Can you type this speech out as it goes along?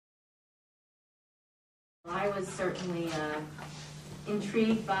I was certainly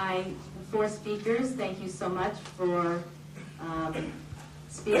intrigued by the four speakers. Thank you so much for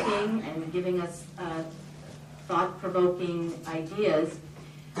speaking and giving us thought-provoking ideas.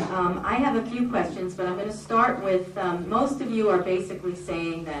 I have a few questions, but I'm going to start with, most of you are basically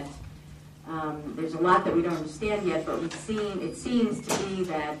saying that there's a lot that we don't understand yet, but it seems to be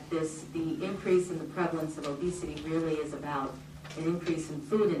that the increase in the prevalence of obesity really is about an increase in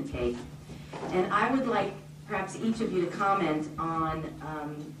food intake. And I would like perhaps each of you to comment on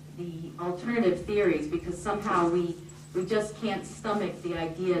the alternative theories, because somehow we just can't stomach the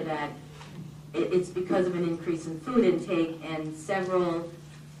idea that it's because of an increase in food intake, and several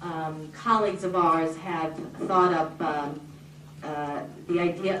colleagues of ours have thought up the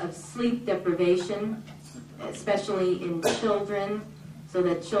idea of sleep deprivation, especially in children, so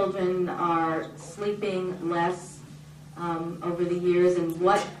that children are sleeping less over the years, and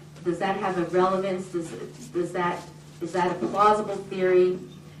what does that have a relevance? Is that a plausible theory?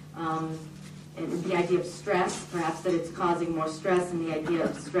 And the idea of stress, perhaps that it's causing more stress, and the idea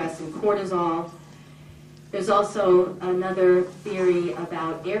of stress and cortisol. There's also another theory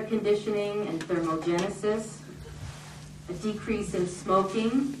about air conditioning and thermogenesis, a decrease in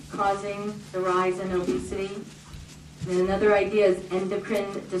smoking causing the rise in obesity. And another idea is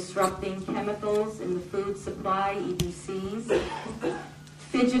endocrine disrupting chemicals in the food supply, EDCs,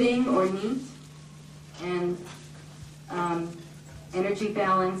 fidgeting or NEAT, and energy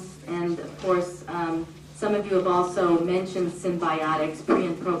balance, and of course some of you have also mentioned symbiotics, pre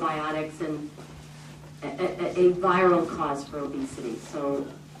and probiotics, and a viral cause for obesity. So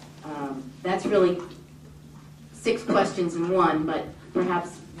that's really 6 questions in one, but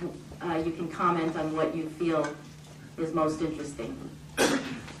perhaps you can comment on what you feel is most interesting.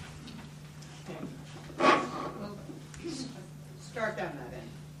 Well, start down that end.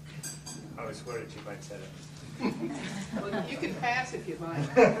 I was worried you might say it. Well, you can pass if you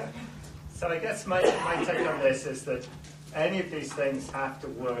like. So I guess my take on this is that any of these things have to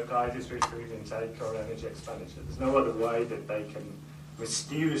work either through food intake or energy expenditure. There's no other way that they can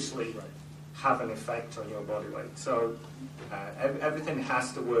mysteriously have an effect on your body weight. So everything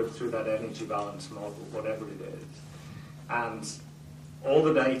has to work through that energy balance model, whatever it is. And all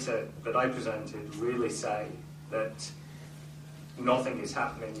the data that I presented really say that nothing is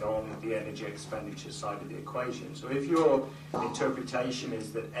happening on the energy expenditure side of the equation. So if your interpretation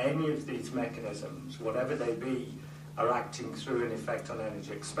is that any of these mechanisms, whatever they be, are acting through an effect on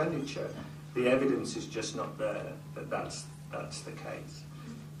energy expenditure, the evidence is just not there that that's the case.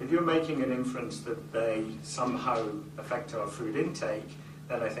 If you're making an inference that they somehow affect our food intake,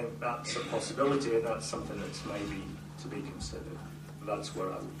 then I think that's a possibility, and that's something that's maybe to be considered. That's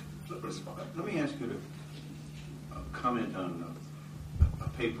where I would respond. Let me ask you to comment on a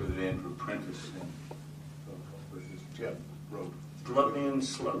paper that Andrew Prentice wrote. Gluttony and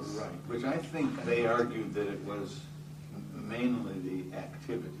sloth. Right, which I think they argued that it was mainly the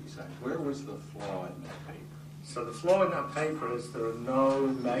activity side. Where was the flaw in that paper? So the flaw in that paper is there are no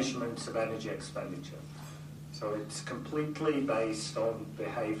measurements of energy expenditure. So it's completely based on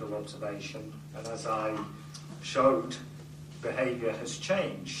behavioural observation, and as I showed, behaviour has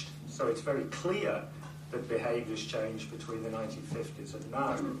changed. So it's very clear that behaviour has changed between the 1950s and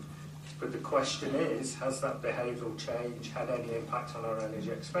now. But the question is, has that behavioural change had any impact on our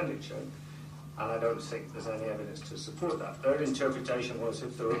energy expenditure? And I don't think there's any evidence to support that. Their interpretation was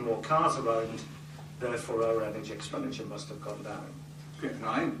if there were more cars around, therefore our energy expenditure must have gone down. Okay, and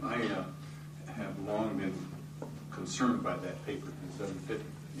I have long been concerned by that paper. It doesn't fit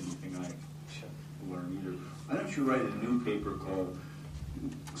anything I learned either. Why don't you write a new paper called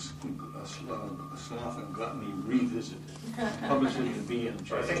Sloth and Gluttony Revisited? Publish it in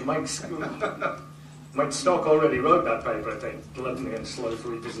B&J. I think Mike Stock already wrote that paper, I think, Gluttony and Sloth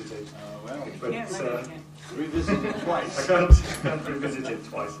Revisited. But revisited twice. I can't revisit it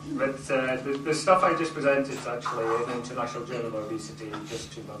twice. But the stuff I just presented is actually in the International Journal of Obesity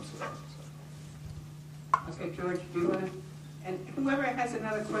just 2 months ago. So. Okay, George, do you want to? And whoever has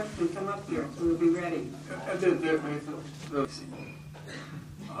another question, come up here, so we'll be ready.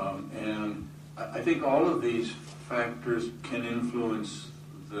 And I think all of these factors can influence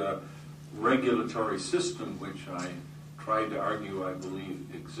the regulatory system, which I tried to argue I believe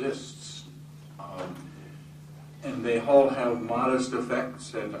exists. And they all have modest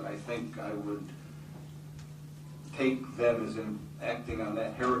effects, and I think I would take them as in acting on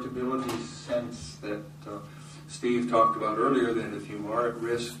that heritability sense that Steve talked about earlier, that if you are at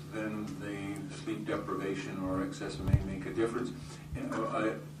risk, then the sleep deprivation or excess may make a difference. And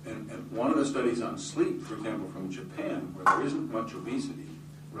one of the studies on sleep, for example, from Japan, where there isn't much obesity,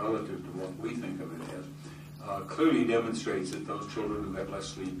 relative to what we think of it as, clearly demonstrates that those children who had less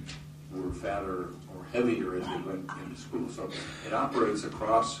sleep were fatter or heavier as they went into school. So it operates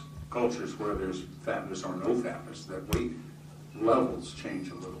across cultures where there's fatness or no fatness, that weight levels change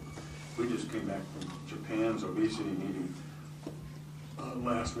a little. We just came back from Japan's obesity meeting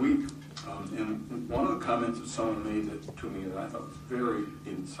last week, and one of the comments that someone made to me that I thought was very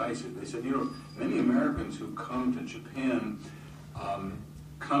incisive, they said, many Americans who come to Japan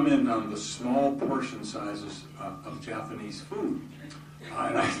comment on the small portion sizes of Japanese food.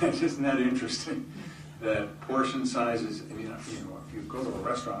 And isn't that interesting? That portion sizes, if you go to a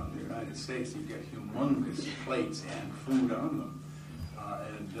restaurant in the United States, you get humongous plates and food on them.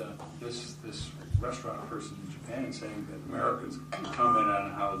 This restaurant person in Japan saying that Americans comment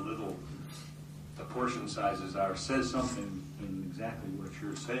on how little the portion sizes are says something in exactly what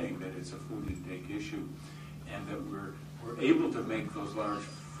you're saying, that it's a food intake issue, and that we're able to make those large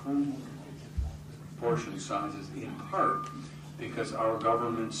food portion sizes in part because our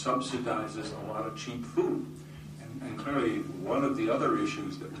government subsidizes a lot of cheap food. And clearly, one of the other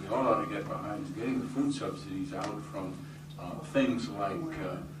issues that we all ought to get behind is getting the food subsidies out from things like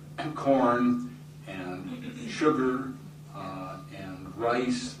corn and sugar and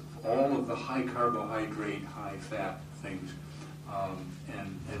rice, all of the high carbohydrate, high fat things,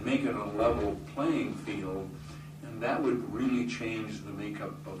 and make it a level playing field. And that would really change the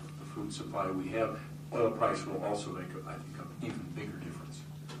makeup of the food supply we have. Oil price will also make, I think, an even bigger difference.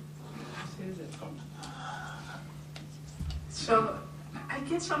 So I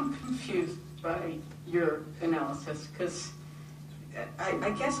guess I'm confused by your analysis, because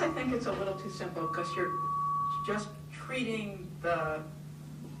I guess I think it's a little too simple, because you're just treating the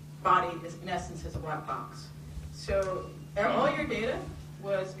body as, in essence, as a black box. So all your data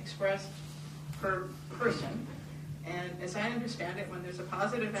was expressed per person, and as I understand it, when there's a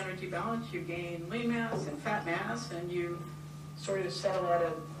positive energy balance, you gain lean mass and fat mass, and you sort of settle at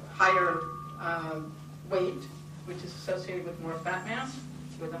a higher weight, which is associated with more fat mass,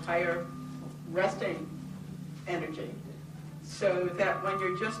 with a higher resting energy. So that when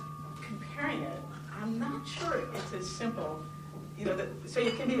you're just comparing it, I'm not sure it's as simple. So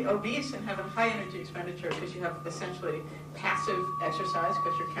you can be obese and have a high energy expenditure because you have essentially passive exercise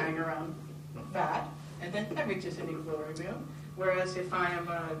because you're carrying around fat, and then that reaches an equilibrium. Whereas if I am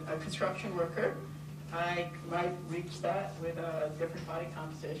a construction worker, I might reach that with a different body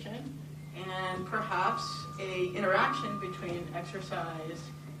composition, and perhaps a interaction between exercise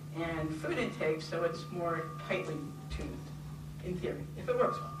and food intake, so it's more tightly tuned, in theory, if it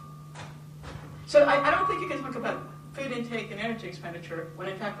works well. So I don't think you can talk about food intake and energy expenditure when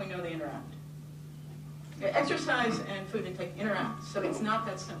in fact we know they interact. Exercise and food intake interact, so it's not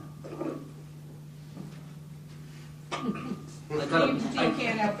that simple. I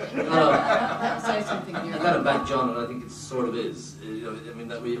can't help it. Say something here. I kind of back John, and I think it sort of is. I mean,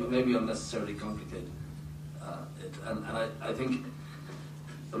 that we maybe unnecessarily complicate it, and I think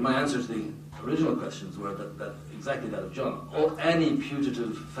my answer to the original questions were that exactly that of John. Any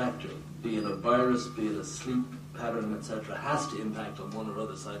putative factor, be it a virus, be it a sleep pattern, etc., has to impact on one or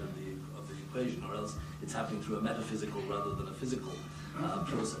other side of the equation, or else it's happening through a metaphysical rather than a physical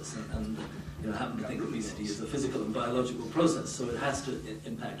process. And I happen to think obesity is a physical and biological process, so it has to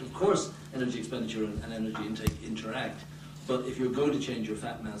impact. Of course, energy expenditure and energy intake interact, but if you're going to change your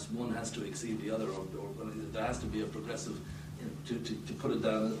fat mass, one has to exceed the other, or there has to be a progressive, to put it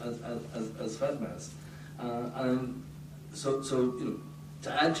down as fat mass. So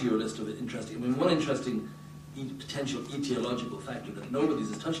to add to your list of interesting, one interesting potential etiological factor that nobody's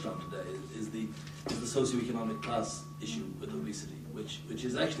has touched on today is the socioeconomic class issue with obesity, which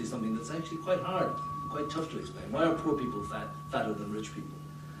is actually something that's actually quite hard, quite tough to explain. Why are poor people fatter than rich people?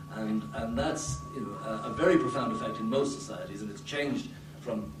 And that's a very profound effect in most societies, and it's changed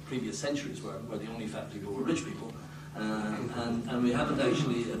from previous centuries where the only fat people were rich people, and we haven't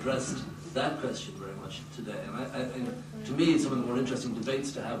actually addressed that question very much today. And to me, some of the more interesting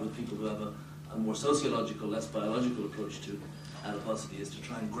debates to have with people who have a more sociological, less biological approach to adiposity is to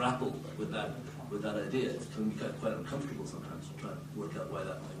try and grapple with that idea. It can be quite uncomfortable sometimes to try and work out why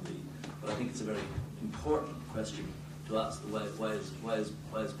that might be. But I think it's a very important question to ask. Why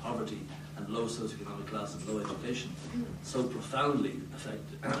is poverty and low socioeconomic class and low education so profoundly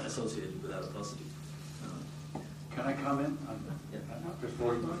associated with adiposity? Can I comment on that?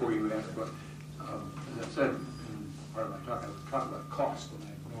 Before you ask, but as I said in part of my talk, I was talking about cost, and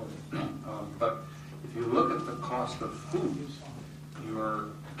I ignored it. But if you look at the cost of food, your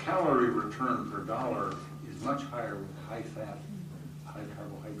calorie return per dollar is much higher with high-fat,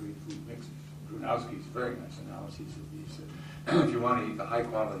 high-carbohydrate food mixes. Grunowski's very nice analyses of these. If you want to eat the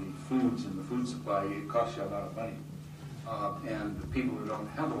high-quality foods in the food supply, it costs you a lot of money. And the people who don't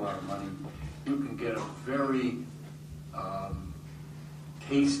have a lot of money, you can get a very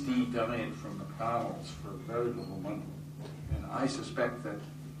tasty diet from McDonald's for very little money. And I suspect that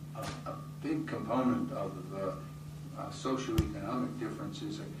a big component of the socioeconomic difference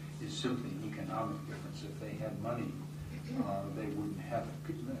is simply an economic difference. If they had money, they wouldn't have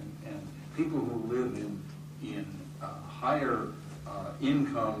it. And people who live in higher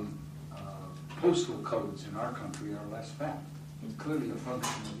income postal codes in our country are less fat. It's clearly a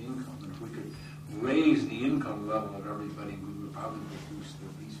function of income. And if we could raise the income level of everybody, we would probably reduce the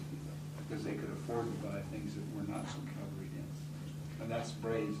obesity level, because they could afford to buy things that were not so calorie dense. And that's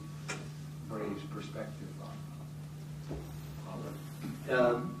Bray's perspective on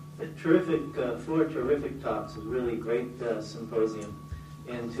Four terrific talks. A really great symposium.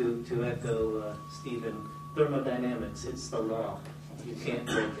 And to echo Stephen, thermodynamics, it's the law. You can't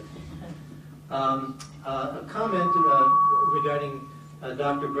break it. A comment regarding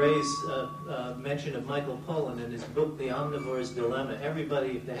Dr. Bray's mention of Michael Pollan in his book, The Omnivore's Dilemma.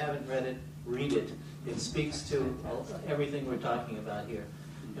 Everybody, if they haven't read it, read it. It speaks to everything we're talking about here.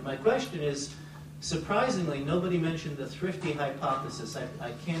 And my question is, surprisingly, nobody mentioned the thrifty hypothesis.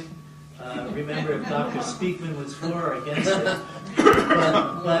 I can't remember if Dr. Speakman was for or against it.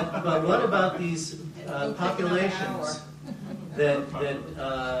 But what about these populations that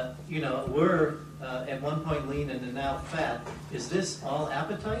were at one point lean and are now fat? Is this all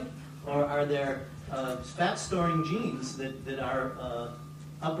appetite, or are there fat-storing genes that are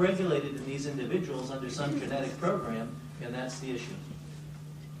upregulated in these individuals under some genetic program, and that's the issue?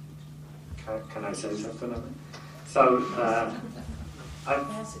 Can I say something? So I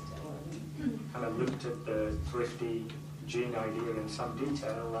kind of looked at the thrifty gene idea in some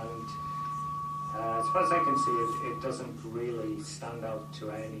detail, and as far as I can see, it doesn't really stand out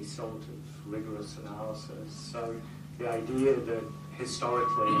to any sort of rigorous analysis. So the idea that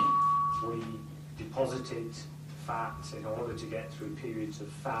historically we deposited fat in order to get through periods of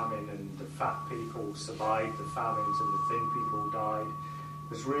famine, and the fat people survived the famines and the thin people died,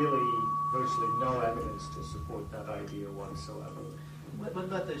 there's really virtually no evidence to support that idea whatsoever. What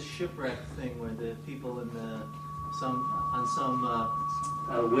about the shipwreck thing, where the people in some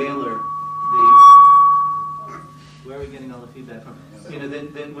whaler, where are we getting all the feedback from?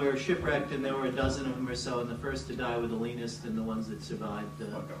 That were shipwrecked, and there were a dozen of them or so, and the first to die were the leanest, and the ones that survived.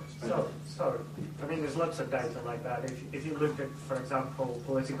 So, I mean, there's lots of data like that. If you look at, for example,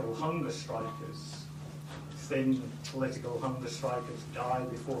 political hunger strikers, thin political hunger strikers die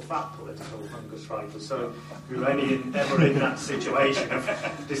before fat political hunger strikers. So you're only ever in that situation of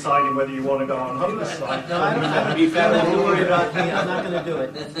deciding whether you want to go on hunger strike. No, I don't have to worry about me. I'm not going to do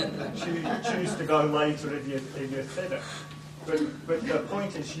it. Choose to go later if you're thinner. But the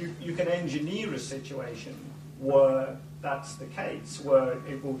point is, you can engineer a situation where that's the case, where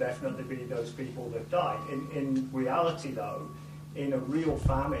it will definitely be those people that die. In reality, though, in a real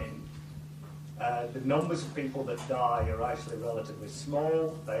famine, the numbers of people that die are actually relatively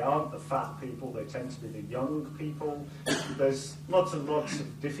small. They aren't the fat people, they tend to be the young people. There's lots and lots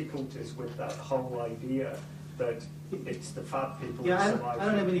of difficulties with that whole idea that it's the fat people who survive. I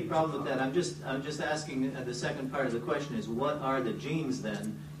don't have any problem with that. I'm just asking, the second part of the question is, what are the genes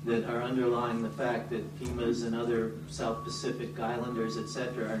then that are underlying the fact that Pimas and other South Pacific Islanders,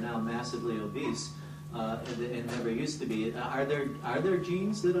 etc., are now massively obese? And never used to be. Are there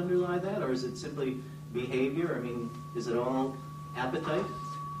genes that underlie that, or is it simply behavior? I mean, is it all appetite?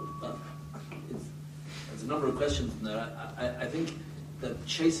 There's a number of questions in there. I think that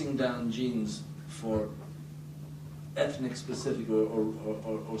chasing down genes for ethnic specific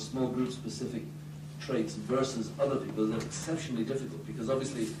or small group specific traits versus other people is exceptionally difficult, because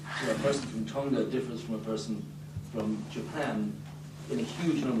obviously a person from Tonga differs from a person from Japan in a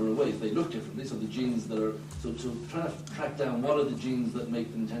huge number of ways. They look different. These are the genes that are... So trying to track down what are the genes that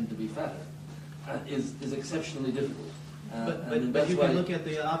make them tend to be fatter is exceptionally difficult. But you can look at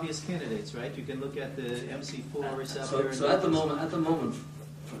the obvious candidates, right? You can look at the MC4 receptor. So at the moment,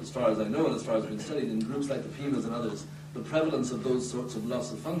 as far as I know and as far as it's been studied in groups like the Pimas and others, the prevalence of those sorts of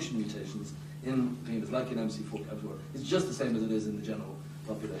loss of function mutations in Pimas, like in MC4, is just the same as it is in the general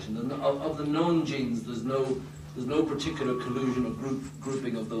population. And of the known genes, there's no particular collusion or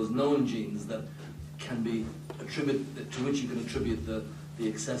grouping of those known genes that can be attributed, to which you can attribute the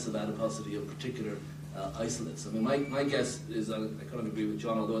excessive adiposity of particular isolates. I mean, my guess is, I kind of agree with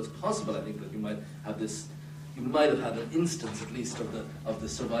John, although it's possible, I think, that you might have had an instance, at least, of the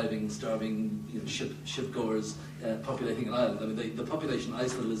surviving, starving shipgoers populating an island. I mean, the population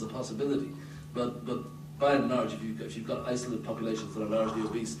isolate is a possibility, But by and large, if you've got isolated populations that are largely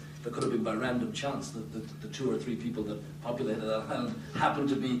obese, that could have been by random chance that the 2 or 3 people that populated that island happened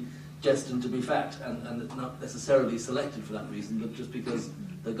to be destined to be fat, and not necessarily selected for that reason, but just because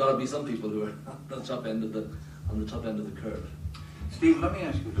there've got to be some people who are on the top end of the curve. Steve, let me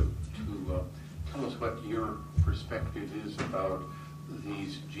ask you to tell us what your perspective is about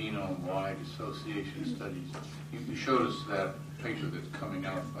these genome-wide association studies. You showed us that paper that's coming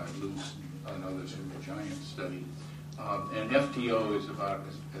out by Luce and others in the Giant study. And FTO is about,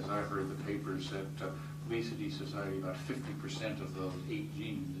 as I heard the papers at Obesity Society, about 50% of those 8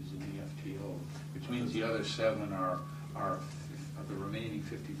 genes is in the FTO, which means the other 7 are the remaining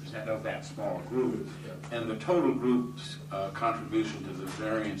 50% of that small group. And the total group's contribution to the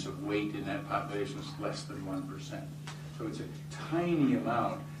variance of weight in that population is less than 1%. So it's a tiny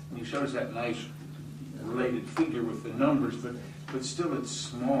amount. And you showed us that nice related figure with the numbers, but still it's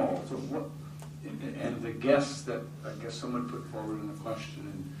small. So what? And the guess that I guess someone put forward in the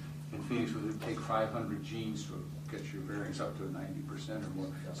question in Phoenix was it would take 500 genes to get your variance up to 90% or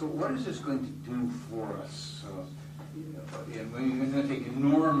more. So what is this going to do for us? And we're going to take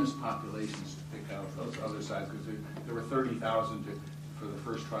enormous populations to pick out those other sides, because there were 30,000 for the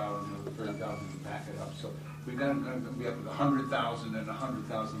first trial and there were 30,000 to back it up. So we're going to be up to 100,000 and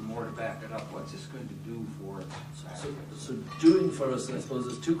 100,000 more to back it up. What's this going to do for us? So doing for us, I suppose,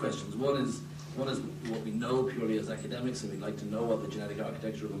 there's 2 questions. One is what we know purely as academics, and we'd like to know what the genetic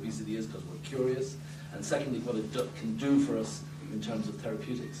architecture of obesity is because we're curious. And secondly, what it can do for us in terms of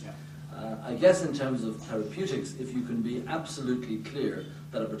therapeutics. Yeah. I guess in terms of therapeutics, if you can be absolutely clear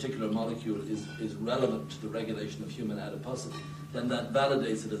that a particular molecule is relevant to the regulation of human adiposity, then that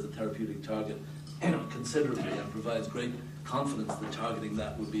validates it as a therapeutic target considerably and provides great confidence that targeting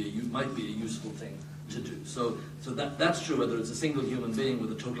that might be a useful thing to do. So that's true whether it's a single human being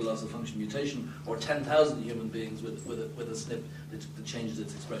with a total loss of function mutation or 10,000 human beings with a SNP that changes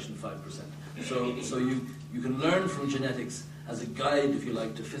its expression 5%. So you can learn from genetics as a guide, if you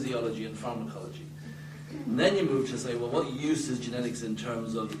like, to physiology and pharmacology. And then you move to say, well, what use is genetics in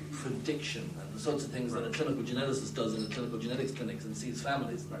terms of prediction and the sorts of things that a clinical geneticist does in a clinical genetics clinics and sees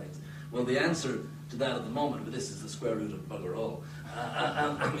families and things? Well, the answer to that at the moment, but this is the square root of bugger all.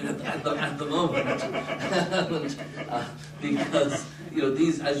 I mean, at the moment, because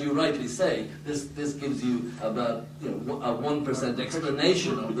these, as you rightly say, this gives you about a 1%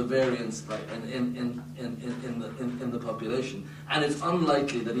 explanation of the variance in the population, and it's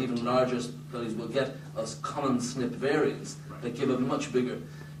unlikely that even larger studies will get us common SNP variants that give a much bigger.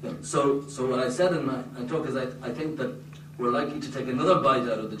 So what I said in my talk is I think that we're likely to take another bite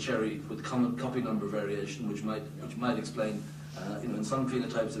out of the cherry with common copy number variation, which might explain, in some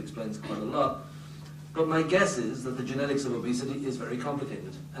phenotypes it explains quite a lot. But my guess is that the genetics of obesity is very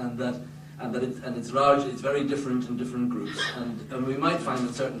complicated, and it's large. It's very different in different groups, and we might find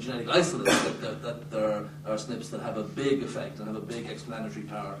in certain genetic isolates that there are SNPs that have a big effect and have a big explanatory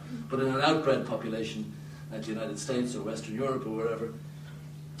power. But in an outbred population, like the United States or Western Europe or wherever,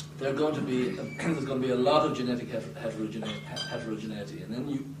 there's going to be a lot of genetic heterogeneity, and then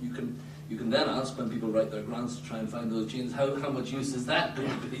you can then ask, when people write their grants to try and find those genes, how much use is that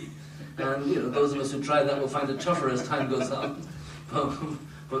going to be? And those of us who try that will find it tougher as time goes on,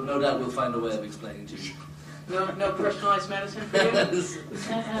 but no doubt we'll find a way of explaining to you. No personalized medicine for you?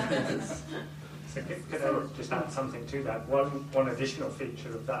 So can I just add something to that? One additional feature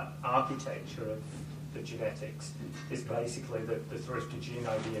of that architecture of the genetics is basically that the thrifty gene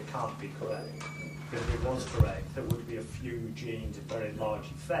idea can't be correct. Because if it was correct, there would be a few genes of very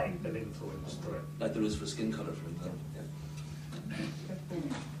large effect that influence through. Like there is for skin color, for example.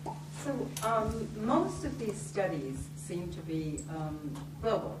 Yeah. So most of these studies seem to be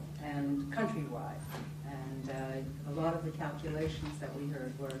global and countrywide. And a lot of the calculations that we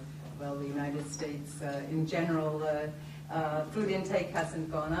heard were, well, the United States in general, food intake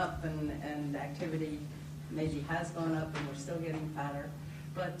hasn't gone up, and activity maybe has gone up, and we're still getting fatter.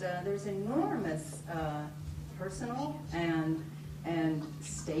 But there's enormous personal and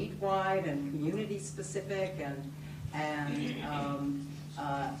statewide and community-specific and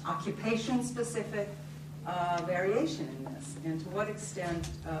occupation-specific variation in this. And to what extent,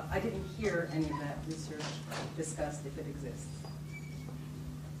 I didn't hear any of that research discussed, if it exists.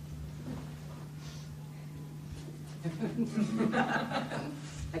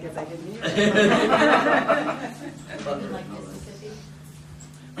 I guess I didn't hear. Like Mississippi?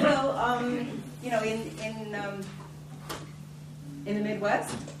 Well, in the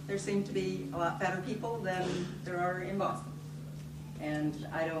Midwest, there seem to be a lot fatter people than there are in Boston. And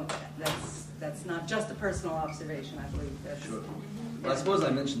that's not just a personal observation, I believe. That's, Sure. Well, I suppose I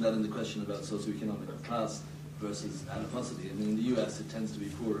mentioned that in the question about socioeconomic class versus adiposity. I mean, in the U.S., it tends to be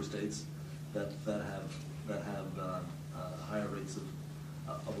poorer states that have higher rates of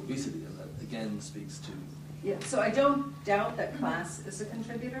obesity, and that again speaks to. Yeah, so I don't doubt that class is a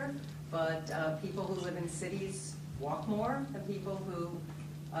contributor, but people who live in cities walk more than people who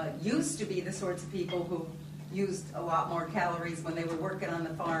used to be the sorts of people who used a lot more calories when they were working on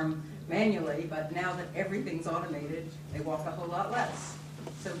the farm manually, but now that everything's automated, they walk a whole lot less.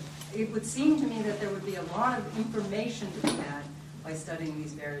 So it would seem to me that there would be a lot of information to be had by studying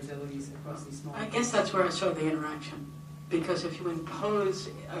these variabilities across these small I guess that's where I saw the interaction. Because if you impose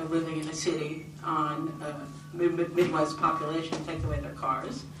living in a city on a Midwest population, take away their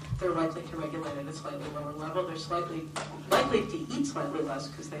cars, they're likely to regulate at a slightly lower level. They're slightly likely to eat slightly less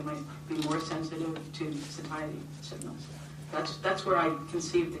because they might be more sensitive to satiety signals. That's where I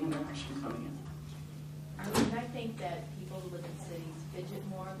conceived the interaction coming in. I think that people who live in cities fidget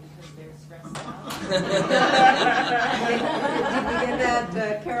more because they're stressed out. Did we get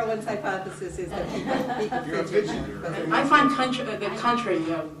that? Carolyn's hypothesis is that people fidget. I find the country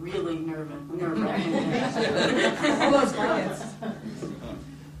really nerve-wracking. All those clients.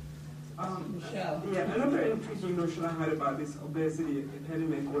 Yeah, another intriguing notion I had about this obesity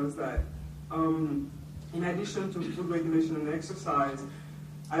epidemic was that in addition to food regulation and exercise,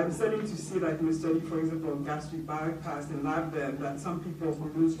 I'm starting to see, like in a study, for example, of gastric bypass in lab that some people who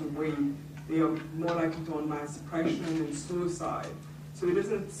lose the weight, they are more likely to mass depression and suicide. So it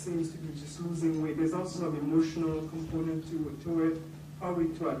doesn't seem to be just losing weight. There's also an emotional component to it. How are we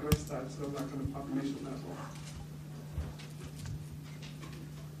to address that sort of like on a population level?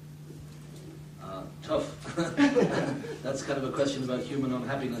 Tough. That's kind of a question about human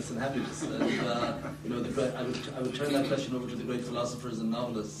unhappiness and happiness. And, I would turn that question over to the great philosophers and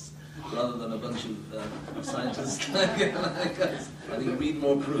novelists rather than a bunch of scientists. I think read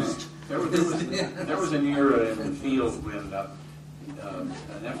more Proust. There was an era in the field when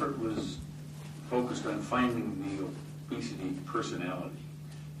an effort was focused on finding the obesity personality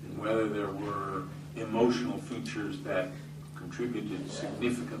and whether there were emotional features that contributed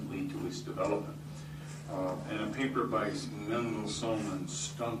significantly to its development. And a paper by Mendelssohn and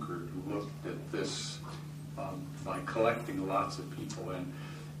Stunkard looked at this by collecting lots of people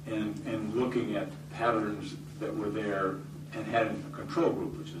and looking at patterns that were there and had a control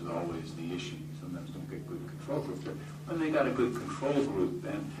group, which is always the issue. Sometimes don't get good control groups. But when they got a good control group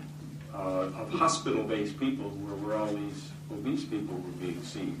and of hospital-based people where all these obese people were being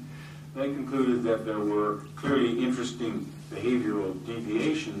seen, they concluded that there were clearly interesting behavioral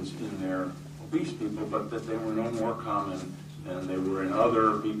deviations in their obese people, but that they were no more common than they were in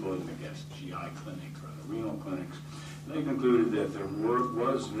other people in the GI clinic or the renal clinics. They concluded that there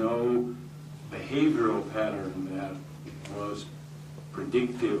was no behavioral pattern that was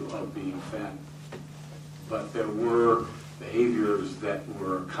predictive of being fat, but there were behaviors that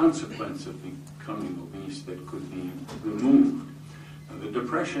were a consequence of becoming obese that could be removed. And the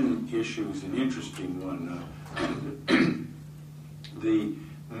depression issue is an interesting one. The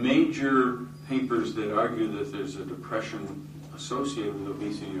major papers that argue that there's a depression associated with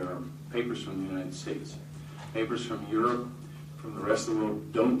obesity are papers from the United States. Papers from Europe, from the rest of the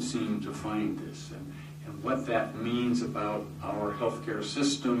world, don't seem to find this. And what that means about our healthcare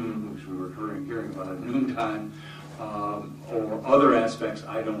system, which we were hearing about at noontime, or other aspects,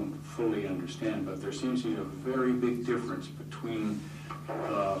 I don't fully understand. But there seems to be a very big difference between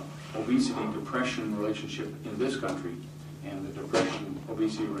obesity-depression relationship in this country and the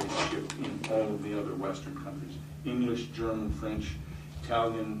depression-obesity relationship in all of the other Western countries. English, German, French,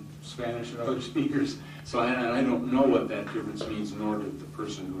 Italian, Spanish, and other speakers. So I don't know what that difference means, nor did the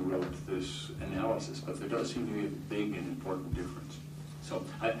person who wrote this analysis, but there does seem to be a big and important difference. So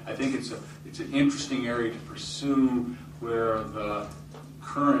I think it's an interesting area to pursue where the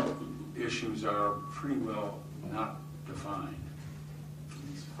current issues are pretty well not defined,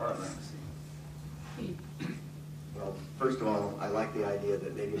 as far as I see. Well, first of all, I like the idea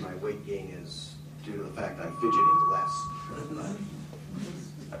that maybe my weight gain is due to the fact I'm fidgeting less.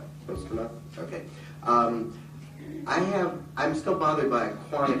 Close enough? Okay. I'm still bothered by a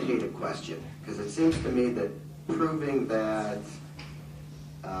quantitative question, because it seems to me that proving that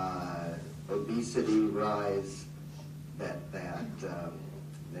obesity rise, that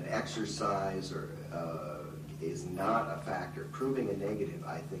exercise is not a factor, proving a negative,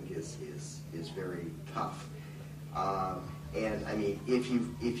 I think, is very tough. And I mean, if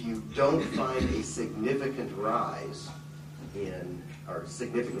you don't find a significant rise in or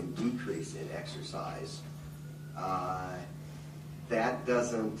significant decrease in exercise, that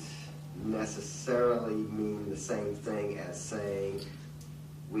doesn't necessarily mean the same thing as saying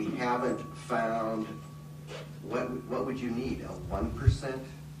we haven't found, what would you need, a 1%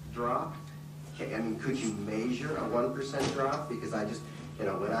 drop? I mean, could you measure a 1% drop? Because I just,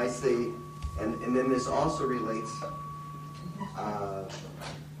 when I see, and then this also relates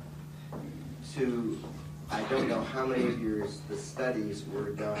to, I don't know how many of the studies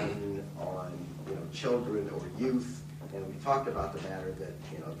were done on, children or youth, and we talked about the matter that,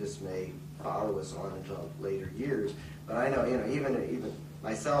 this may follow us on until later years. But I know, even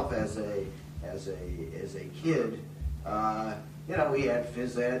myself as a kid, we had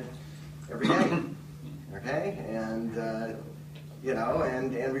phys ed every day, okay, and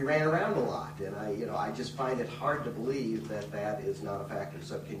and we ran around a lot, and I just find it hard to believe that is not a factor.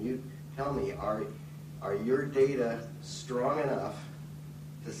 So can you tell me, are your data strong enough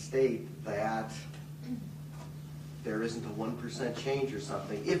to state that there isn't a 1% change or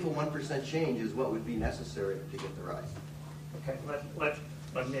something? If a 1% change is what would be necessary to get the rise. Okay,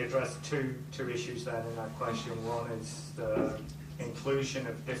 let me address two issues then in that question. One is the inclusion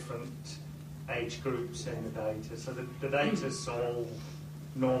of different age groups in the data. So the data's all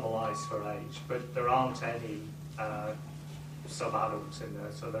normalized for age, but there aren't any sub-adults in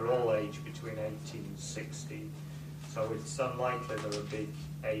there, so they're all aged between 18 and 60. So it's unlikely there are big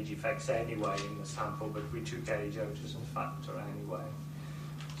age effects anyway in the sample, but we took age out as a factor anyway.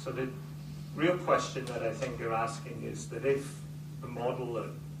 So the real question that I think you're asking is that if the model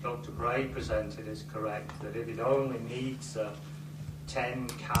that Dr. Bray presented is correct, that if it only needs a 10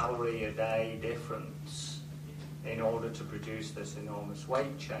 calorie a day difference in order to produce this enormous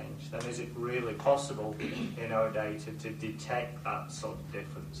weight change, then is it really possible in our data to detect that sort of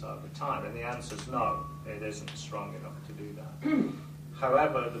difference over time? And the answer is no, it isn't strong enough to do that.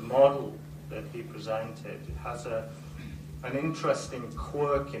 However, the model that he presented has an interesting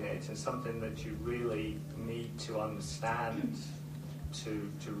quirk in it, and something that you really need to understand to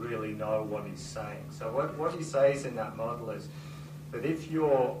really know what he's saying. So what he says in that model is that if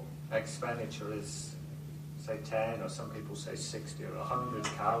your expenditure is, say, 10, or some people say 60 or 100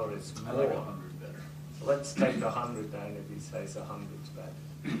 calories more. I like 100 better. So let's take 100 then if he says 100's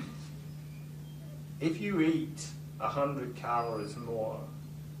better. If you eat 100 calories more,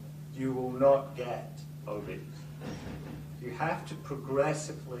 you will not get obese. You have to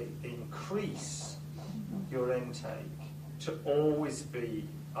progressively increase your intake to always be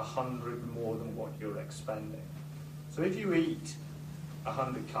 100 more than what you're expending. So if you eat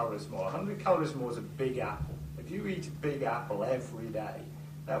 100 calories more, 100 calories more is a big apple. If you eat a big apple every day,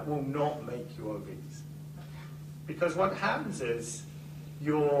 that will not make you obese. Because what happens is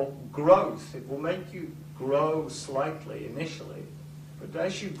your growth, it will make you grow slightly initially, but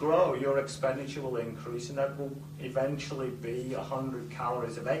as you grow, your expenditure will increase, and that will eventually be 100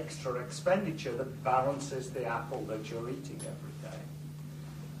 calories of extra expenditure that balances the apple that you're eating every day.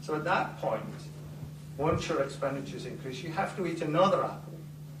 So at that point, once your expenditures increase, you have to eat another apple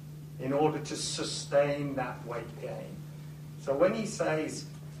in order to sustain that weight gain. So when he says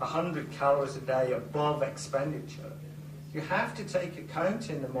 100 calories a day above expenditure, you have to take account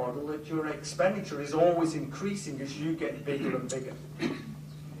in the model that your expenditure is always increasing as you get bigger and bigger.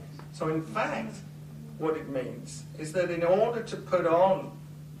 So in fact, what it means is that in order to put on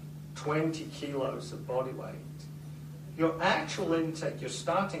 20 kilos of body weight, your actual intake, your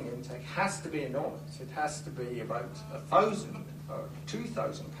starting intake, has to be enormous. It has to be about 1,000 or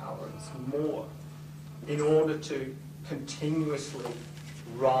 2,000 calories more in order to continuously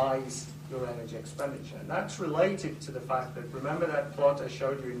rise your energy expenditure. And that's related to the fact that, remember that plot I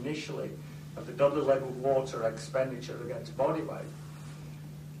showed you initially of the double level water expenditure against body weight?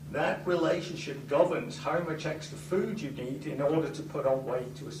 That relationship governs how much extra food you need in order to put on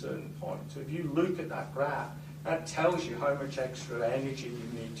weight to a certain point. So if you look at that graph, that tells you how much extra energy you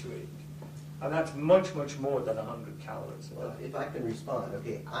need to eat. And that's much, much more than 100 calories a day. Well, if I can respond,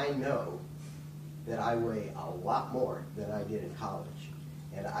 okay, I know that I weigh a lot more than I did in college,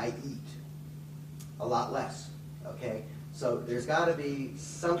 and I eat a lot less, okay? So there's got to be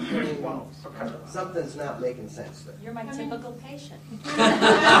something, something's not making sense there. You're my typical patient.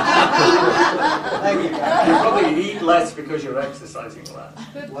 Thank you. You probably eat less because you're exercising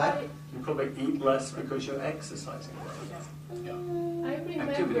less. What? You probably eat less because you're exercising less.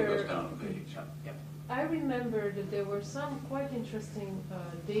 Activity goes down with age. I remember that there were some quite interesting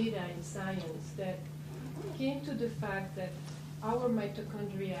data in science that came to the fact that our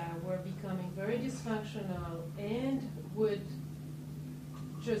mitochondria were becoming very dysfunctional and would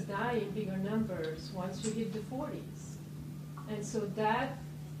just die in bigger numbers once you hit the 40s. And so that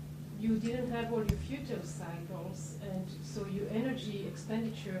you didn't have all your futile cycles, and so your energy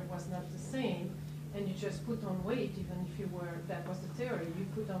expenditure was not the same, and you just put on weight, even if you were, that was the theory, you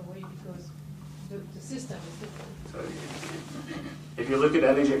put on weight because the system is different. So if you look at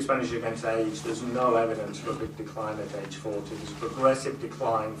energy expenditure against age, there's no evidence for a big decline at age 40. There's a progressive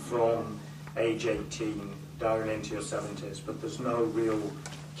decline from age 18 down into your 70s, but there's no real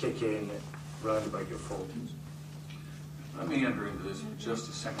kick in round about your 40s. Let me enter into this for just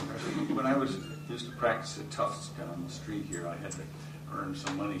a second. When I used to practice at Tufts down the street here, I had to earn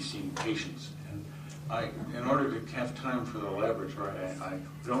some money seeing patients. And in order to have time for the laboratory, I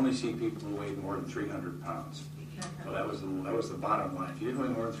could only see people who weighed more than 300 pounds. So that was the bottom line. If you didn't weigh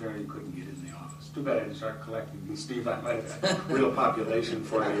more than 300, you couldn't get in the office. Too bad I didn't start collecting these. Steve, I might have had a real population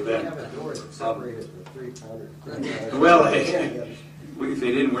for you then. have a door that separated the 300. Well, if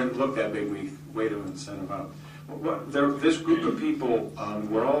they didn't look that big, we weighed them and sent them out. This group of people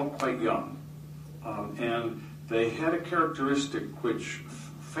were all quite young, and they had a characteristic which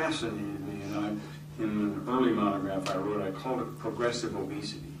fascinated me, and in an early monograph I wrote, I called it progressive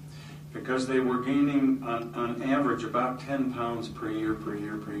obesity, because they were gaining on average about 10 pounds per year.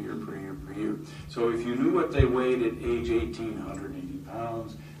 So if you knew what they weighed at age 18, 180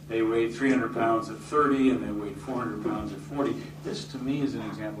 pounds, they weighed 300 pounds at 30, and they weighed 400 pounds at 40. This, to me, is an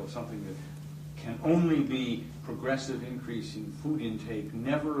example of something that can only be progressive increase in food intake,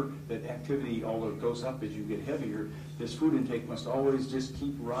 never that activity, although it goes up as you get heavier, this food intake must always just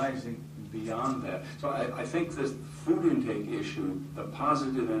keep rising beyond that. So I think this food intake issue, the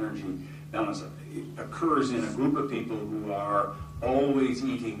positive energy balance, occurs in a group of people who are always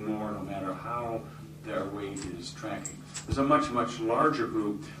eating more no matter how their weight is tracking. There's a much, much larger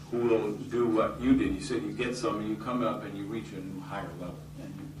group who will do what you did. You said you get some and you come up and you reach a new higher level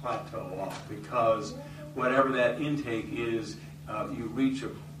and you plateau off, because whatever that intake is, you reach a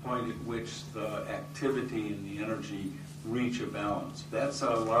point at which the activity and the energy reach a balance. That's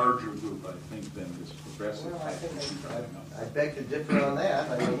a larger group, I think, than this progressive. Well, I beg to differ on that.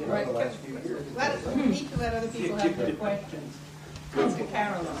 I mean, the last few years. We need to let other people have their questions. Mr.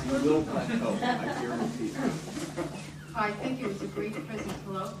 Caroline. You will plateau, I guarantee. I think it was a great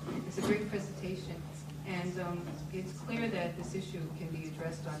It's a great presentation, and it's clear that this issue can be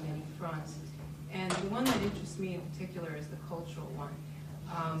addressed on many fronts. And the one that interests me in particular is the cultural one,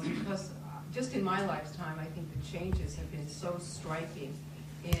 because just in my lifetime, I think the changes have been so striking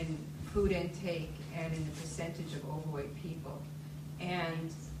in food intake and in the percentage of overweight people.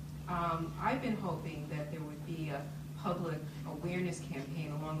 And I've been hoping that there would be a public awareness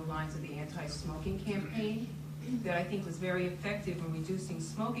campaign along the lines of the anti-smoking campaign that I think was very effective in reducing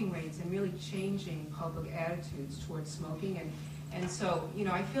smoking rates and really changing public attitudes towards smoking. And so,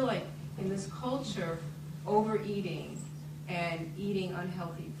 I feel like in this culture, overeating and eating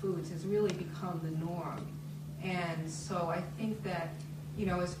unhealthy foods has really become the norm. And so I think that,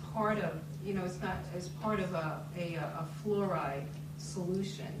 as part of, it's not as part of a fluoride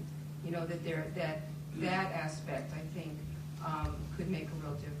solution, that aspect, I think, could make a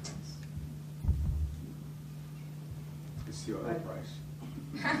real difference. It's the oil price.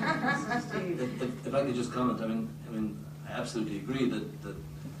 If I could just comment, I mean, I absolutely agree that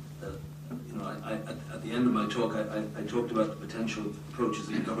at the end of my talk, I talked about the potential approaches,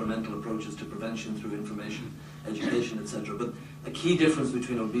 governmental approaches to prevention through information, education, etc. But a key difference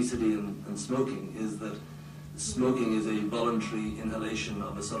between obesity and smoking is that smoking is a voluntary inhalation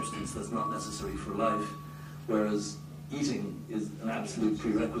of a substance that's not necessary for life, whereas eating is an absolute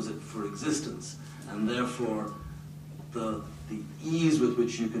prerequisite for existence, and therefore the ease with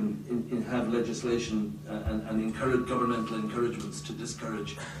which you can have legislation and encourage governmental encouragements to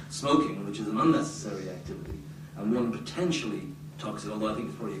discourage smoking, which is an unnecessary activity and one potentially toxic, although I think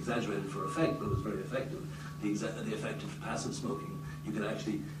it's probably exaggerated for effect, but it was very effective. The effect of passive smoking, you could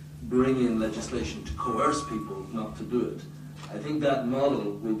actually bring in legislation to coerce people not to do it. I think that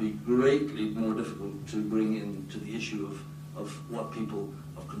model will be greatly more difficult to bring into the issue of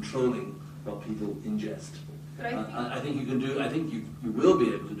controlling what people ingest. I think you can do. I think you will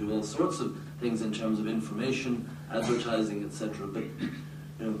be able to do all sorts of things in terms of information, advertising, etc. But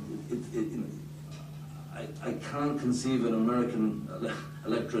I can't conceive an American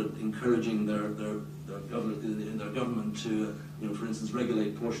electorate encouraging their government to, for instance,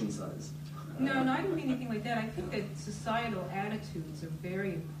 regulate portion size. No, I don't mean anything like that. I think that societal attitudes are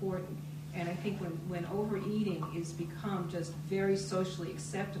very important. And I think when overeating is become just very socially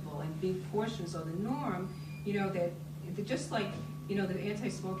acceptable and big portions are the norm, that just like, the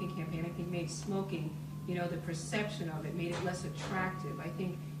anti-smoking campaign, I think made smoking, the perception of it made it less attractive. I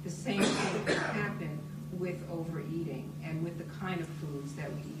think the same thing can happen with overeating and with the kind of foods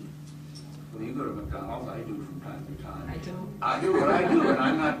that we eat. you go to McDonald's. I do from time to time. I don't. I do what I do, and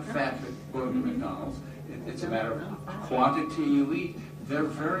I'm not fat for going to McDonald's. It's a matter of quantity you eat. They're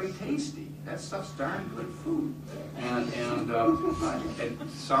very tasty. That stuff's darn good food. And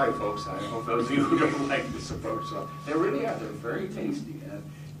sorry, folks, I hope those of you who don't like this approach. So they really are. They're very tasty.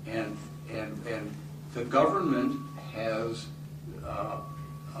 And the government has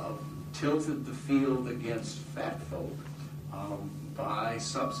tilted the field against fat folk by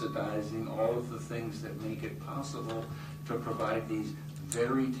subsidizing all of the things that make it possible to provide these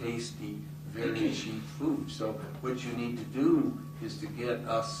very tasty, very cheap foods. So what you need to do is to get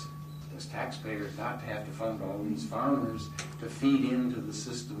us as taxpayers not to have to fund all these farmers to feed into the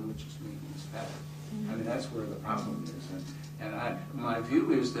system which is making us fatter. I mean, that's where the problem is. And my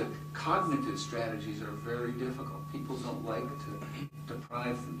view is that cognitive strategies are very difficult. People don't like to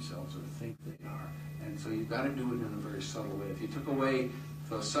deprive themselves or think they are. And so you've got to do it in a very subtle way. If you took away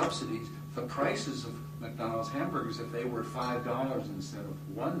the subsidies, the prices of McDonald's hamburgers, if they were $5 instead of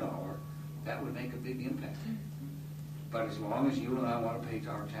 $1, that would make a big impact. But as long as you and I want to pay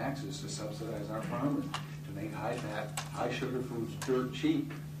our taxes to subsidize our farmers, to make high-fat, high-sugar foods dirt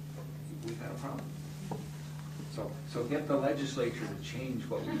cheap, we've got a problem. So get the legislature to change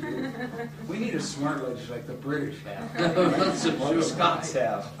what we do. We need a smart legislature like the British have. Like the Scots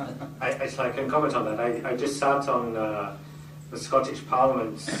have. I can comment on that. I just sat on the Scottish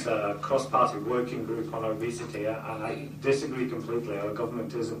Parliament's cross-party working group on obesity, and I disagree completely. Our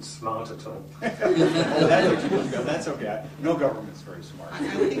government isn't smart at all. That's okay. No government's very smart. I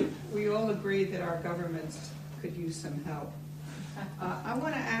think we all agree that our governments could use some help. I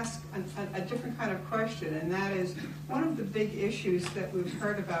want to ask a different kind of question, and that is, one of the big issues that we've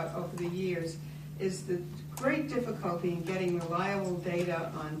heard about over the years is the great difficulty in getting reliable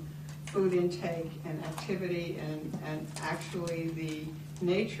data on food intake and activity and actually the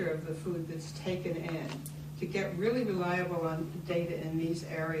nature of the food that's taken in. To get really reliable on data in these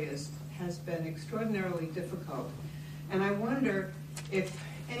areas has been extraordinarily difficult. And I wonder if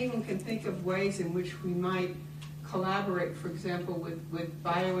anyone can think of ways in which we might collaborate, for example, with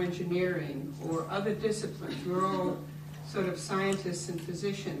bioengineering or other disciplines. We're all sort of scientists and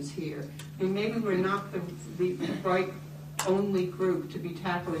physicians here. I mean, maybe we're not the right only group to be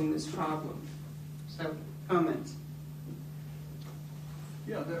tackling this problem. So, comments?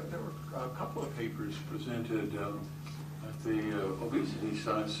 Yeah, there were a couple of papers presented at the Obesity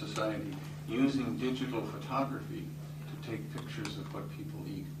Science Society using digital photography to take pictures of what people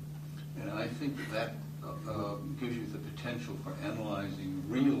eat. And I think that gives you the potential for analyzing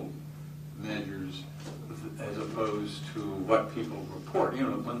real measures as opposed to what people report. You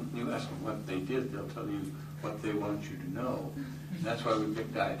know, when you ask them what they did, they'll tell you what they want you to know. And that's why we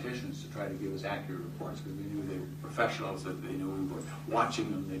picked dietitians to try to give us accurate reports, because we knew they were professionals, that they knew we were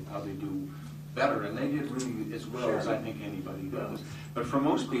watching them, they'd probably do better. And they did really as well as I think anybody does. But for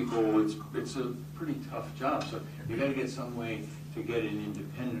most people, it's a pretty tough job. So you got to get some way to get an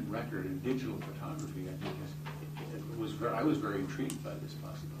independent record. And digital photography, I think, I was very intrigued by this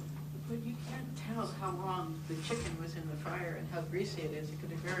possibility. But you can't tell how long the chicken was in the fryer and how greasy it is. It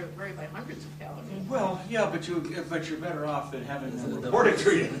could vary by hundreds of calories. Well, yeah, but you're better off than having them report it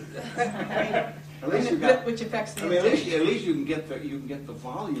to you. At least you got, which affects the. I mean, at least you can get the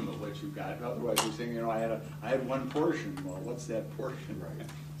volume of what you got. Otherwise, you're saying, you know, I had one portion. Well, what's that portion? Right.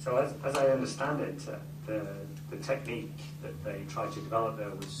 So as I understand it, the technique that they tried to develop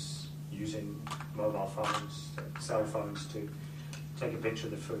there was using mobile phones, cell phones, to take a picture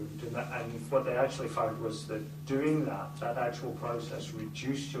of the food. And what they actually found was that doing that actual process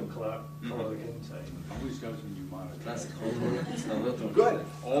reduced your caloric intake. Always goes when you monitor. That's cool. Good.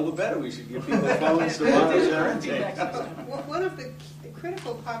 All the better. We should give people phones to monitor their intake. One of the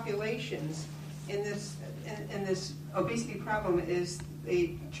critical populations in this obesity problem is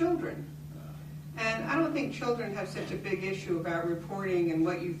the children. And I don't think children have such a big issue about reporting and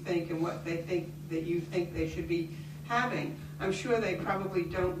what you think and what they think that you think they should be having. I'm sure they probably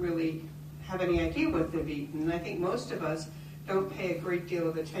don't really have any idea what they've eaten. And I think most of us don't pay a great deal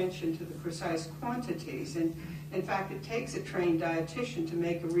of attention to the precise quantities. And in fact, it takes a trained dietitian to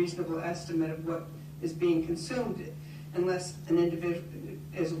make a reasonable estimate of what is being consumed, unless an individual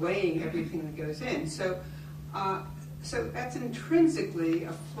is weighing everything that goes in. So that's intrinsically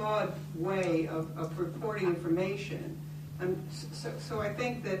a flawed way of reporting information. So I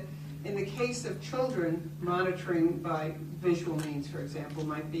think that in the case of children, monitoring by visual means, for example,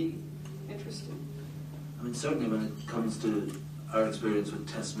 might be interesting. I mean, certainly when it comes to our experience with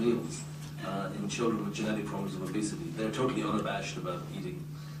test meals in children with genetic forms of obesity, they're totally unabashed about eating,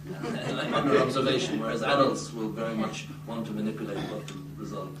 like under observation, whereas adults will very much want to manipulate what the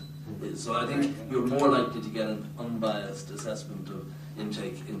result is. is. So I think you're more likely to get an unbiased assessment of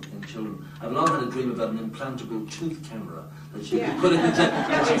intake in children. I've long had a dream about an implantable tooth camera that you could put into.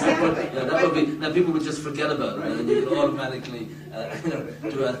 That would be. Now people would just forget about it, and you could automatically,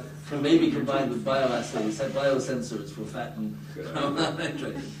 do a. Maybe combined with bioassays, biosensors for fat and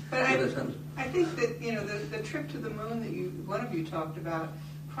carbohydrate. But I think that the trip to the moon that one of you talked about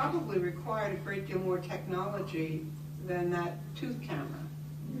probably required a great deal more technology than that tooth camera.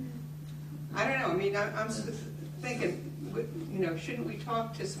 I don't know. I mean, I'm thinking, shouldn't we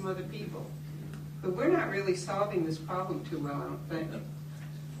talk to some other people? But we're not really solving this problem too well, I don't think.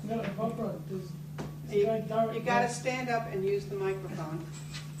 No, Barbara, You got to stand up and use the microphone.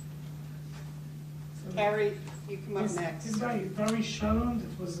 Harry, you come up next. This guy, Barry Shannon,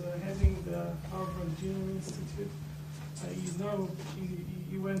 that was heading the Harvard Genome Institute,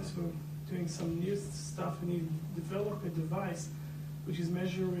 he went to doing some new stuff, and he developed a device which is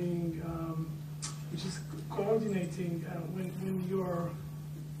measuring, which is coordinating when you're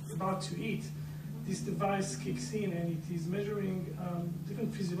about to eat. This device kicks in, and it is measuring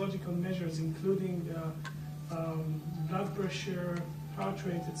different physiological measures, including blood pressure, heart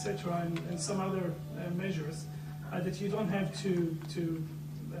rate, etc., and some other measures that you don't have to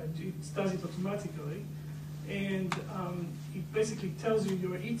it does it automatically, and it basically tells you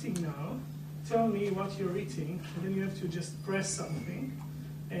you're eating now. Tell me what you're eating, and then you have to just press something,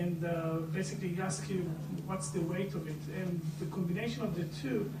 and basically ask you what's the weight of it. And the combination of the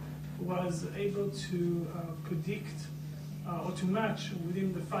two was able to predict or to match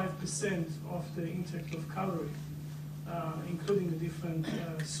within the 5% of the intake of calorie. Including the different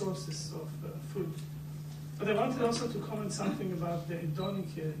sources of food. But I wanted also to comment something about the hedonic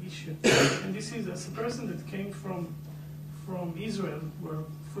issue. And this is as a person that came from Israel, where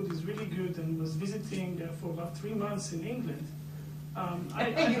food is really good, and was visiting for about 3 months in England.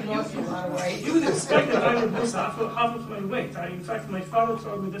 You lost a lot of weight. You would expect that I would lose half of my weight. In fact, my father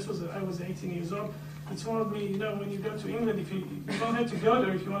told me I was 18 years old. He told me, when you go to England, if you don't have to go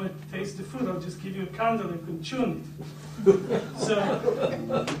there if you want to taste the food, I'll just give you a candle and you can tune it.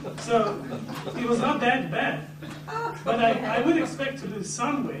 So it was not that bad. But I would expect to lose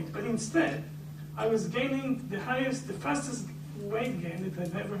some weight, but instead, I was gaining the fastest weight gain that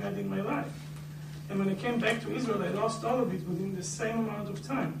I've ever had in my life. And when I came back to Israel, I lost all of it within the same amount of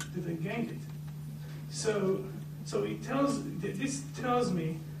time that I gained it. So this tells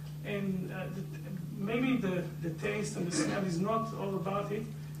me, and maybe the taste and the smell is not all about it.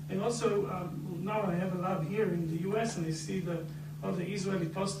 And also, now I have a lab here in the US, and I see all the Israeli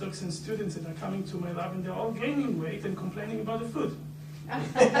postdocs and students that are coming to my lab, and they're all gaining weight and complaining about the food.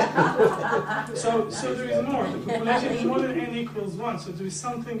 So there is more. The population is more than n equals 1, so there is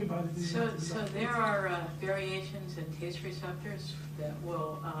something about it. So there are variations in taste receptors that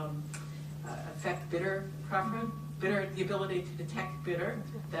will affect bitter preference. The ability to detect bitter,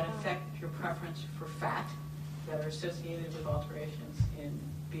 that affect your preference for fat, that are associated with alterations in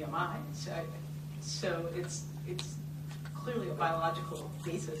BMI. So it's clearly a biological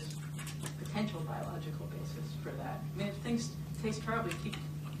basis, potential biological basis for that. I mean, if things taste terribly, keep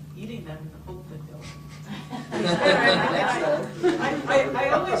eating them in the hope that they'll. I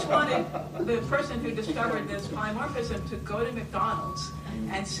always wanted the person who discovered this polymorphism to go to McDonald's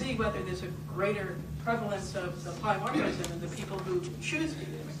and see whether there's a greater prevalence of the polymorphism in the people who choose to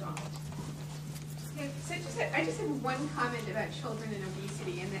eat at McDonald's. So I just have one comment about children and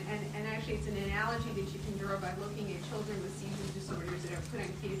obesity, and actually it's an analogy that you can draw by looking at children with seizure disorders that are put on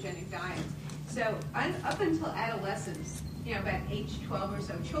ketogenic diets. So up until adolescence, about age 12 or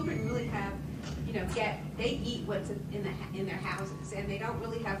so, children really have, they eat what's in their houses, and they don't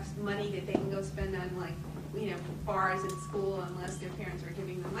really have money that they can go spend on bars at school unless their parents are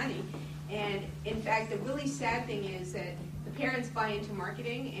giving them money. And in fact, the really sad thing is that the parents buy into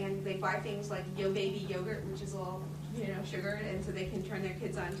marketing, and they buy things like Yo Baby yogurt, which is all sugar, and so they can turn their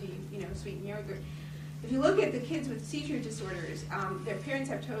kids on to sweetened yogurt. If you look at the kids with seizure disorders, their parents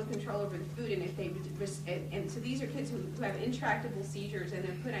have total control over the food, and and so these are kids who have intractable seizures, and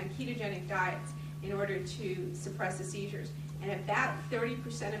they're put on ketogenic diets in order to suppress the seizures. And about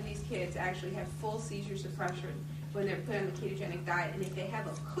 30% of these kids actually have full seizure suppression when they're put on the ketogenic diet, and if they have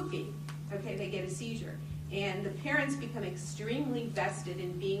a cookie, they get a seizure. And the parents become extremely vested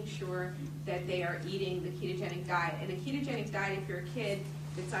in being sure that they are eating the ketogenic diet. And a ketogenic diet, if you're a kid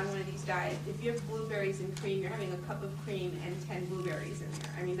that's on one of these diets, if you have blueberries and cream, you're having a cup of cream and 10 blueberries in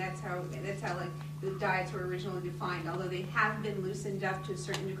there. I mean, that's how the diets were originally defined. Although they have been loosened up to a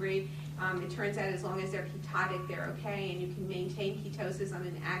certain degree, it turns out as long as they're ketotic, they're okay, and you can maintain ketosis on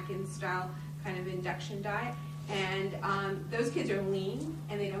an Atkins-style kind of induction diet. And those kids are lean,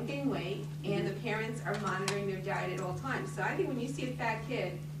 and they don't gain weight. parents are monitoring their diet at all times. So I think when you see a fat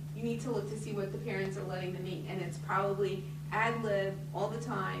kid, you need to look to see what the parents are letting them eat, and it's probably ad lib all the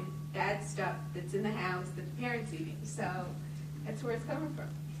time, bad stuff that's in the house that the parents eating. So that's where it's coming from.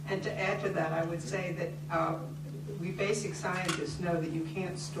 And to add to that, I would say that we basic scientists know that you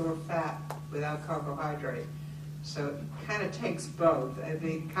can't store fat without carbohydrate. So it kind of takes both.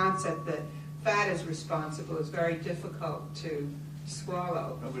 The concept that fat is responsible is very difficult to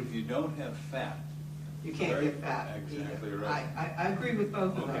swallow. No, but if you don't have fat, You can't get fat. Exactly either. right. I agree with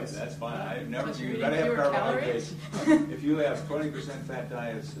both of Okay, those. that's fine. I've never, But you've you're got to have eating fewer carbohydrates. If you have 20% fat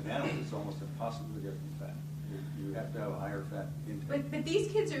diets in animals, it's almost impossible to get from fat. You have to have a higher fat intake. But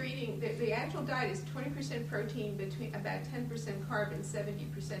these kids are eating, the actual diet is 20% protein, between about 10% carb and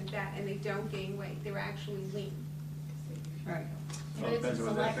 70% fat, and they don't gain weight. They're actually lean. Right. Well, it depends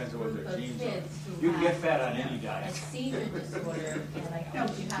on what their genes are. Who You can get have, fat on any a diet. seizure disorder, and I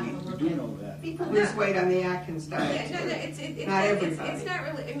think you have to We look do at. know that. People lose weight on the Atkins diet. Yeah, no, too. not everybody. it's not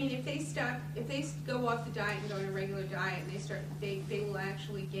really. I mean, if they go off the diet and go on a regular diet, and they will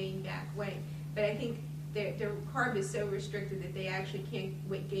actually gain back weight. But I think their carb is so restricted that they actually can't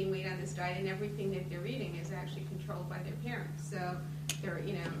gain weight on this diet, and everything that they're eating is actually controlled by their parents. So they're,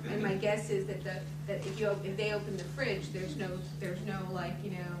 and my guess is that if they open the fridge, there's no like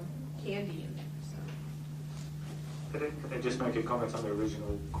candy in there. So. Could I just make a comment on the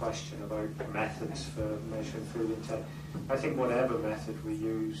original question about methods for measuring food intake? I think whatever method we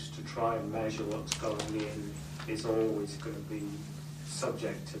use to try and measure what's going in is always going to be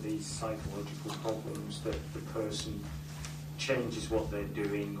subject to these psychological problems that the person changes what they're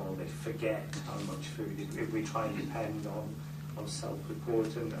doing or they forget how much food. If we try and depend on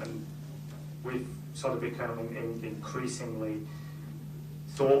self-report, and we've sort of become increasingly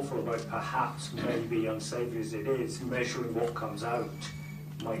thoughtful about perhaps maybe unsavory as it is, measuring what comes out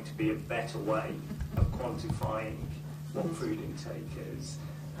might be a better way of quantifying what food intake is.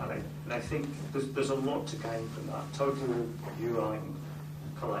 And I think there's a lot to gain from that. Total urine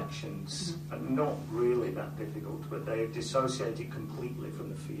collections are not really that difficult, but they are dissociated completely from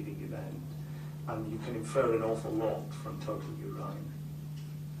the feeding event. And you can infer an awful lot from total urine.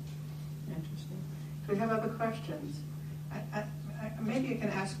 Interesting. Do we have other questions? Maybe I can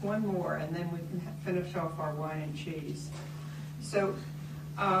ask one more, and then we can finish off our wine and cheese. So,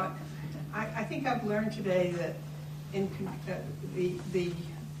 I think I've learned today that the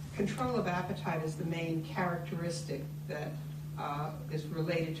control of appetite is the main characteristic that is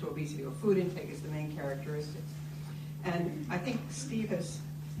related to obesity, or food intake is the main characteristic. And I think Steve has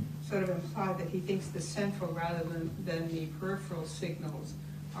sort of implied that he thinks the central rather than the peripheral signals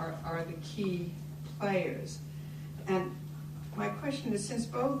are the key players. And my question is, since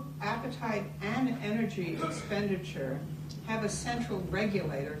both appetite and energy expenditure have a central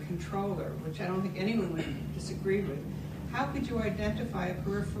regulator, controller, which I don't think anyone would disagree with, how could you identify a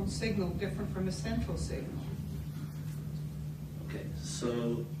peripheral signal different from a central signal? Okay,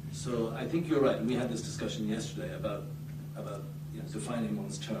 so I think you're right. We had this discussion yesterday about defining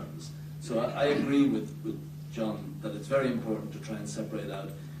one's terms. So I agree with John that it's very important to try and separate out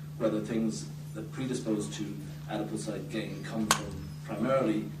whether things that predispose to adipocyte gain come from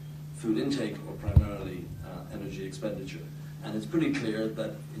primarily food intake or primarily energy expenditure. And it's pretty clear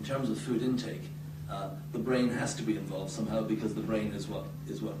that in terms of food intake, the brain has to be involved somehow, because the brain is what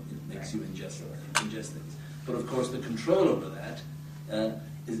makes you ingest things. But of course, the control over that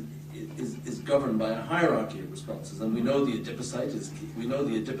is governed by a hierarchy of responses, and we know the adipocyte is key. We know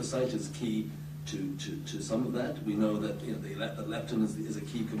the adipocyte is key to some of that. We know that that leptin is a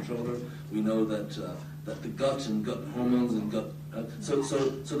key controller. We know that the gut and gut hormones and gut. So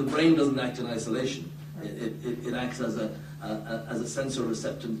the brain doesn't act in isolation. It acts as a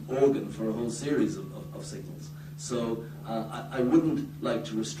sensor-receptive organ for a whole series of signals. So I wouldn't like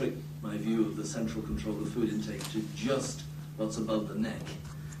to restrict my view of the central control of food intake to just what's above the neck.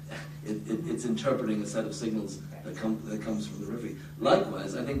 It's interpreting a set of signals that comes from the periphery.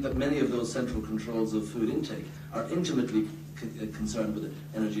 Likewise, I think that many of those central controls of food intake are intimately concerned with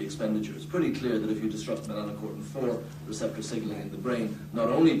energy expenditure. It's pretty clear that if you disrupt melanocortin-4 receptor signaling in the brain, not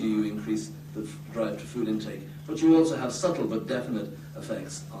only do you increase the drive to food intake, but you also have subtle but definite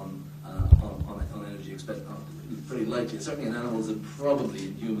effects on energy expenditure. Very likely, certainly in animals and probably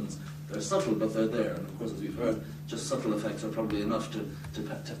in humans, they're subtle, but they're there. And of course, as we've heard, just subtle effects are probably enough to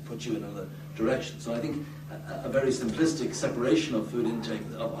put you in another direction. So I think a very simplistic separation of food intake,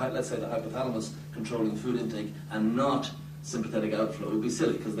 let's say the hypothalamus controlling food intake and not sympathetic outflow, would be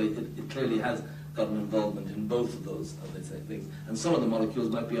silly, because it clearly has got an involvement in both of those, let's say, things. And some of the molecules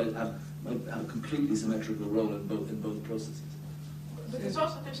might have a completely symmetrical role in both processes. But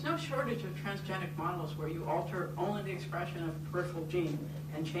there's no shortage of transgenic models where you alter only the expression of peripheral gene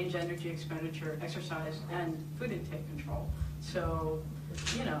and change energy expenditure, exercise, and food intake control. So,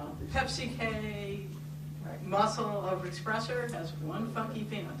 Pepsi K muscle overexpressor has one funky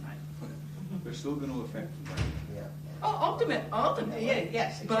phenotype. They're still going to affect them. Yeah. Oh, ultimate, Yeah,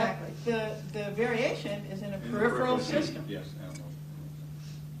 yes, exactly. But the variation is in a peripheral system. Yes.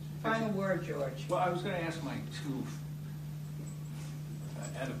 Final word, George. Well, I was going to ask my two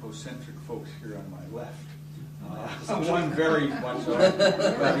adipocentric folks here on my left. One very much so.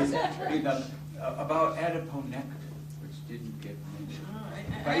 About adiponectin, which didn't get mentioned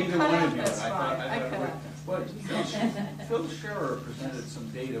by either one of you. I thought Phil Scherer presented some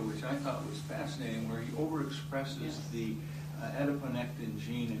data which I thought was fascinating, where he overexpresses the adiponectin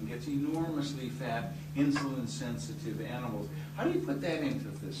gene and gets enormously fat, insulin-sensitive animals. How do you put that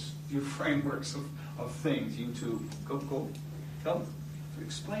into your frameworks of things? You two, go, tell me.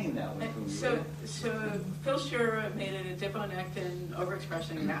 Explain that one to me. So Phil Scherer made an adiponectin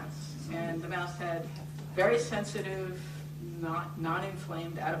overexpressing mouse, and the mouse had very sensitive,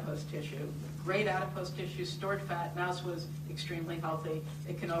 non-inflamed adipose tissue, great adipose tissue, stored fat. Mouse was extremely healthy.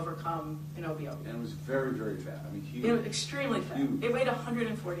 It can overcome an OBO. And it was very, very fat. I mean, huge. It was extremely fat. Huge. It weighed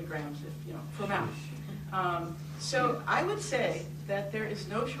 140 grams, for mouse. So I would say that there is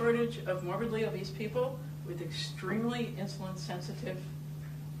no shortage of morbidly obese people with extremely insulin-sensitive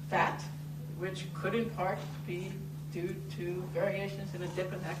fat, which could in part be due to variations in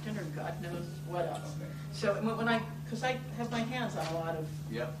adiponectin or God knows what else. Okay. So because I have my hands on a lot of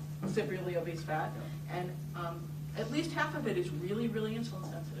severely obese fat, and at least half of it is really, really insulin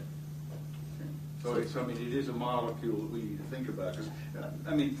sensitive. So I mean, it is a molecule that we need to think about.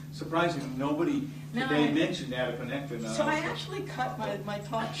 Because, surprisingly, nobody today mentioned adiponectin. So I actually cut my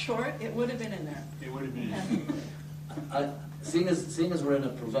talk short. It would have been in there. It would have been in there. Seeing as we're in a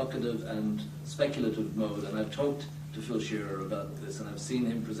provocative and speculative mode, and I've talked to Phil Scherer about this, and I've seen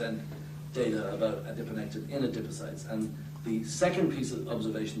him present data about adiponectin in adipocytes, and the second piece of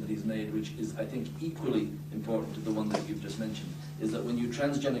observation that he's made, which is, I think, equally important to the one that you've just mentioned, is that when you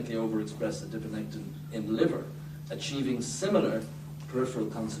transgenically overexpress adiponectin in liver, achieving similar peripheral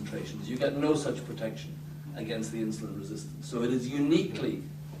concentrations, you get no such protection against the insulin resistance. So it is uniquely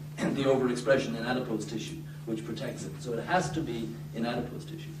the overexpression in adipose tissue which protects it. So it has to be in adipose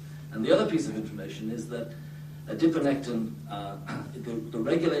tissue. And the other piece of information is that adiponectin, the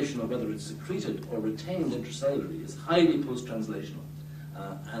regulation of whether it's secreted or retained intracellularly is highly post-translational.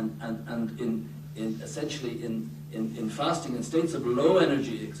 And essentially in fasting, in states of low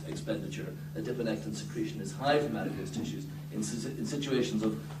energy expenditure, adiponectin secretion is high from adipose tissues. In situations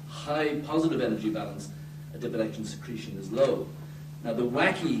of high positive energy balance, adiponectin secretion is low. Now the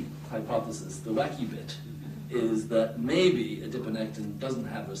wacky hypothesis, the wacky bit, is that maybe adiponectin doesn't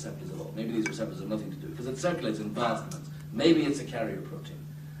have receptors at all. Maybe these receptors have nothing to do, because it circulates in vast amounts. Maybe it's a carrier protein.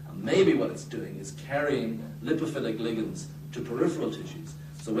 And maybe what it's doing is carrying lipophilic ligands to peripheral tissues.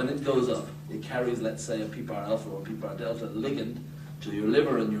 So when it goes up, it carries, let's say, a PPAR alpha or PPAR delta ligand to your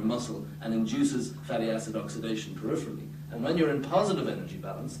liver and your muscle and induces fatty acid oxidation peripherally. And when you're in positive energy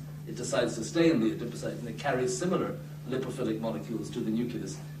balance, it decides to stay in the adipocyte and it carries similar lipophilic molecules to the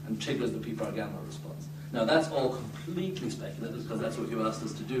nucleus and triggers the PPAR gamma response. Now that's all completely speculative because that's what you asked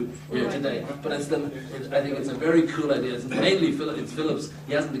us to do here today. But I think it's a very cool idea. It's mainly it's Phillips.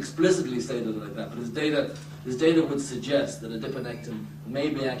 He hasn't explicitly stated it like that, but his data would suggest that adiponectin may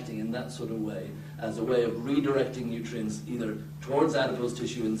be acting in that sort of way as a way of redirecting nutrients either towards adipose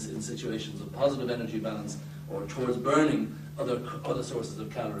tissue in situations of positive energy balance or towards burning other sources of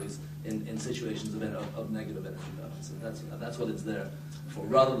calories in situations of negative energy balance. And that's what it's there for,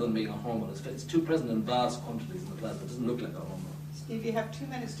 rather than being a hormone. It's too present in vast quantities in the plasma. It doesn't look like a hormone. Steve, you have 2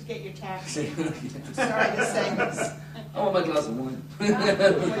 minutes to get your taxi. Sorry to say this. I want my glass of wine.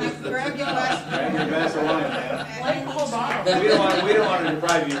 Grab your glass. Grab your glass of wine, man. We don't want to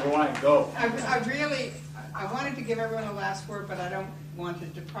deprive you of wine. Go. I wanted to give everyone a last word, but I don't want to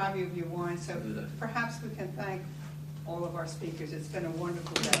deprive you of your wine. So perhaps we can thank all of our speakers. It's been a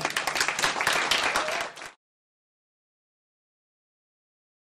wonderful day.